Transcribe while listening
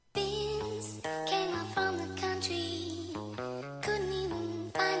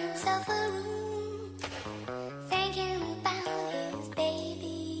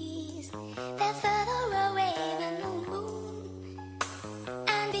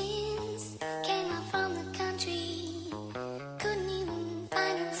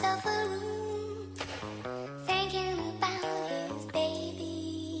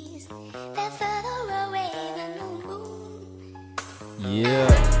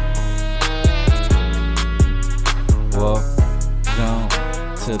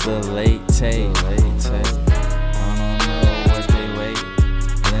to the late take. I don't know what they wait.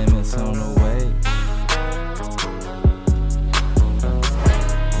 Limits on the way.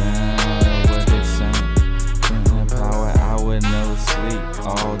 Down what they saying. Drinking power hour, no sleep.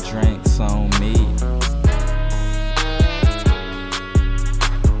 All drinks on me.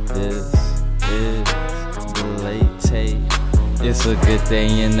 This is the late take. It's a good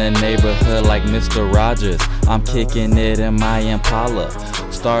day in the neighborhood like Mr. Rogers. I'm kicking it in my Impala.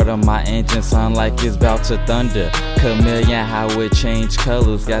 Start of my engine sound like it's about to thunder. Chameleon, how it change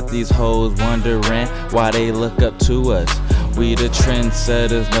colors. Got these hoes wondering why they look up to us. We the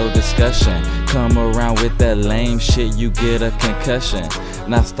trendsetters, no discussion. Come around with that lame shit, you get a concussion.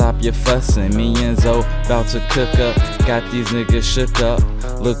 Now stop your fussing. Me and Zoe about to cook up. Got these niggas shook up.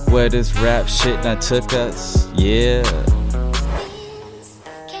 Look where this rap shit done took us. Yeah.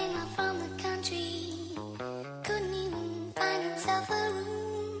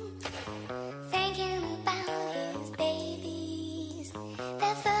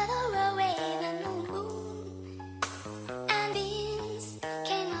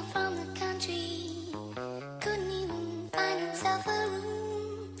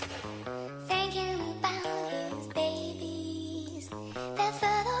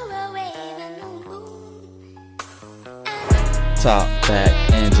 Top back,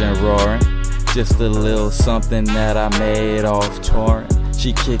 engine roaring. Just a little something that I made off torrent.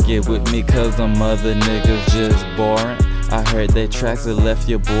 She kick it with me cause them other niggas just boring. I heard they tracks that left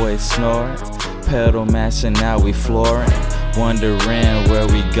your boy snoring. Pedal mashing, now we flooring. Wondering where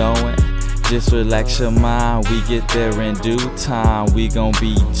we going. Just relax your mind, we get there in due time. We gon'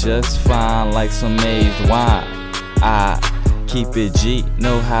 be just fine like some aged wine. I keep it G,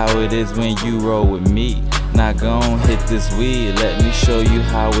 know how it is when you roll with me. Now gon' hit this weed, let me show you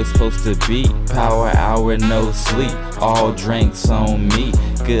how it's supposed to be. Power hour, no sleep, all drinks on me.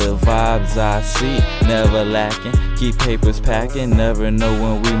 Good vibes I see, never lacking. Keep papers packing, never know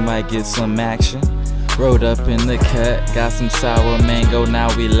when we might get some action. Rolled up in the cut, got some sour mango,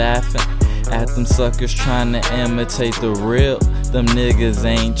 now we laughing at them suckers trying to imitate the real. Them niggas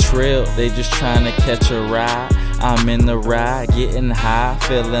ain't trill, they just trying to catch a ride. I'm in the ride, getting high,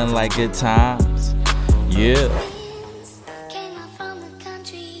 feeling like good times. Yeah.